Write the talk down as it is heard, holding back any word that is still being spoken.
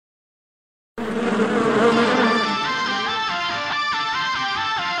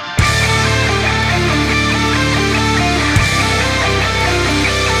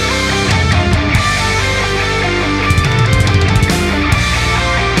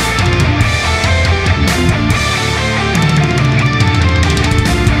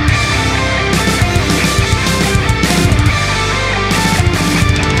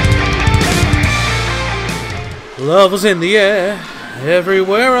Love was in the air,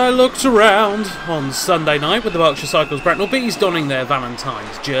 everywhere I looked around. On Sunday night, with the Berkshire Cycles Bracknell Bees donning their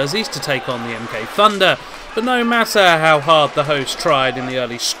Valentine's jerseys to take on the MK Thunder. But no matter how hard the hosts tried in the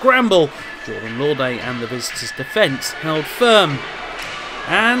early scramble, Jordan Lauday and the visitors' defence held firm.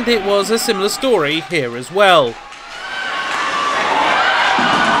 And it was a similar story here as well.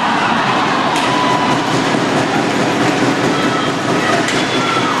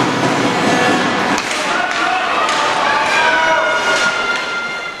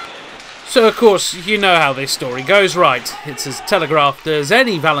 So of course, you know how this story goes, right? It's as telegraphed as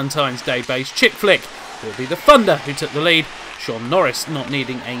any Valentine's Day based chick flick. It will be the Thunder who took the lead, Sean Norris not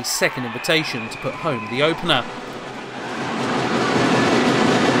needing a second invitation to put home the opener.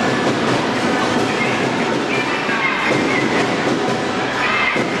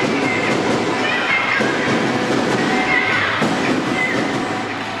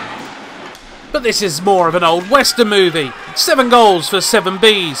 But this is more of an old western movie. 7 goals for 7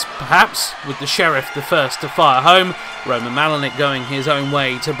 bees, perhaps, with the sheriff the first to fire home. Roman Malenik going his own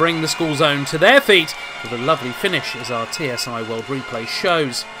way to bring the school zone to their feet with a lovely finish, as our TSI World replay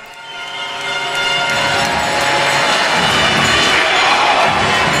shows.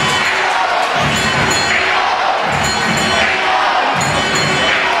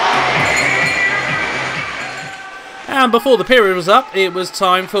 And before the period was up, it was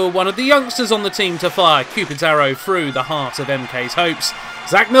time for one of the youngsters on the team to fire Cupid's arrow through the heart of MK's hopes.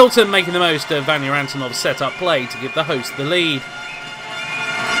 Zach Milton making the most of Vanya Antonov's set-up play to give the host the lead.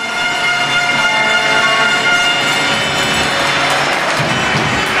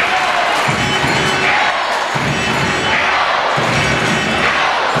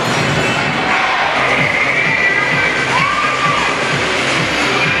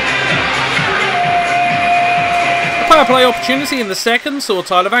 Power play opportunity in the second saw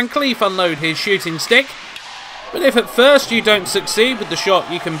Tyler Van Cleef unload his shooting stick. But if at first you don't succeed with the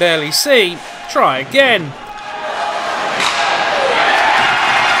shot you can barely see, try again.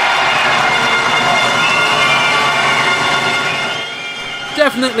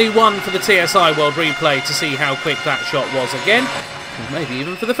 Definitely one for the TSI World replay to see how quick that shot was again. And maybe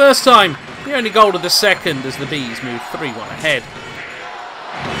even for the first time. The only goal of the second as the Bees move 3-1 ahead.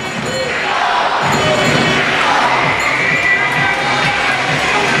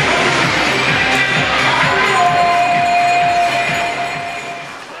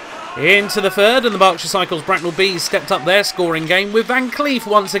 Into the third, and the Berkshire Cycles Bracknell Bees stepped up their scoring game with Van Cleef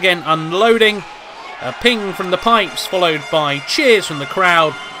once again unloading. A ping from the pipes followed by cheers from the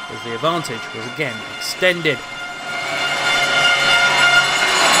crowd as the advantage was again extended.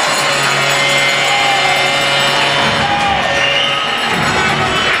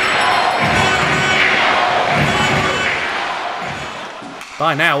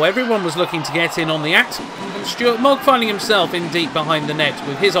 By now, everyone was looking to get in on the act, and Stuart Mogg finding himself in deep behind the net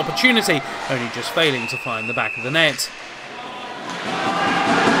with his opportunity, only just failing to find the back of the net.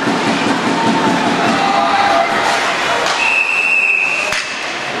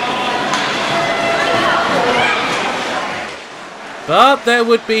 But there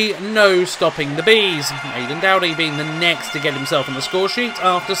would be no stopping the Bees, Aidan Dowdy being the next to get himself on the score sheet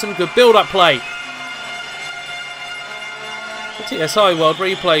after some good build-up play. The TSI World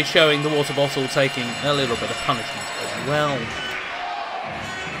replay showing the water bottle taking a little bit of punishment as well.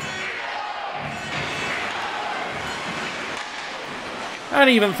 And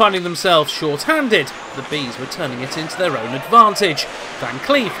even finding themselves short-handed, the Bees were turning it into their own advantage. Van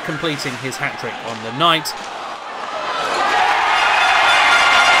Cleef completing his hat-trick on the night.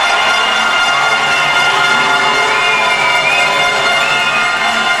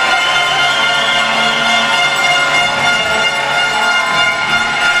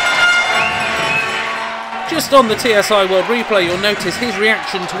 Just on the TSI World replay, you'll notice his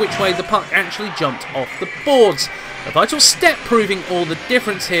reaction to which way the puck actually jumped off the boards. A vital step proving all the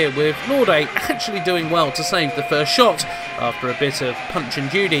difference here, with Lauday actually doing well to save the first shot after a bit of Punch and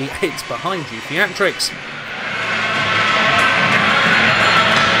Judy hits behind you theatrics.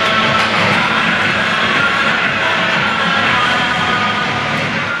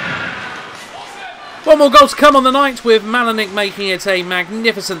 One more goal to come on the night, with Malenik making it a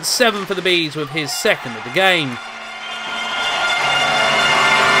magnificent 7 for the Bees with his second of the game.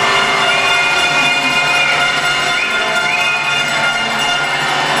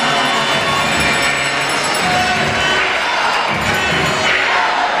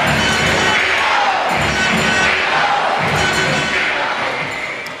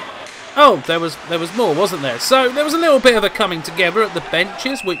 Oh, there was more, wasn't there? So there was a little bit of a coming together at the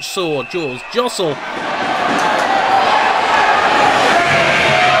benches, which saw Jaws jostle.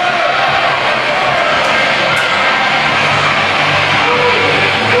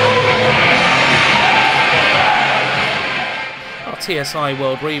 TSI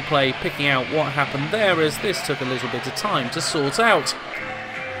World replay picking out what happened there, as this took a little bit of time to sort out.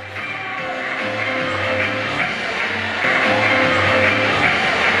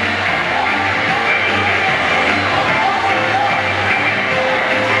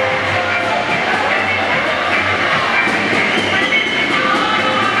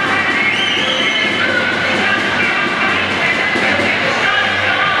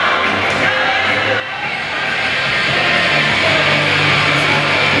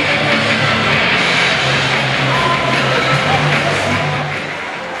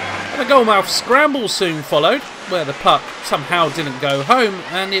 A goalmouth scramble soon followed, where the puck somehow didn't go home,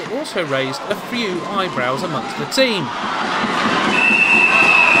 and it also raised a few eyebrows amongst the team.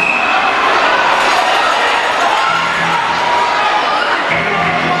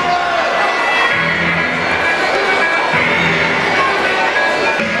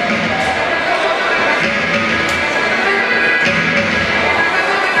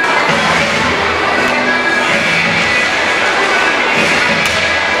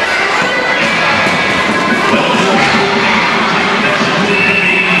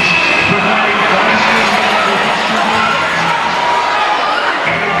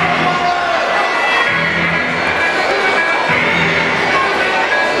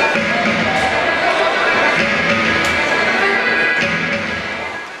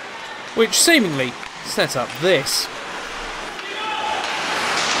 Which seemingly set up this.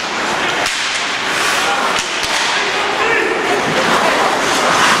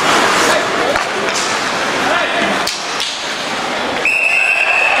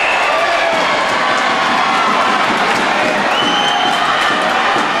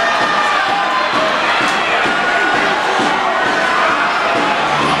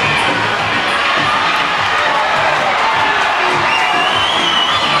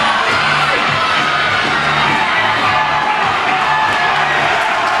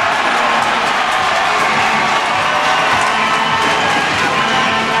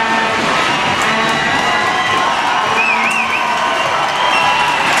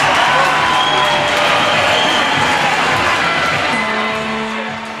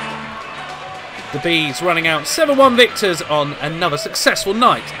 The Bees running out 7-1 victors on another successful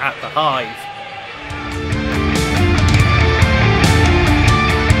night at the Hive.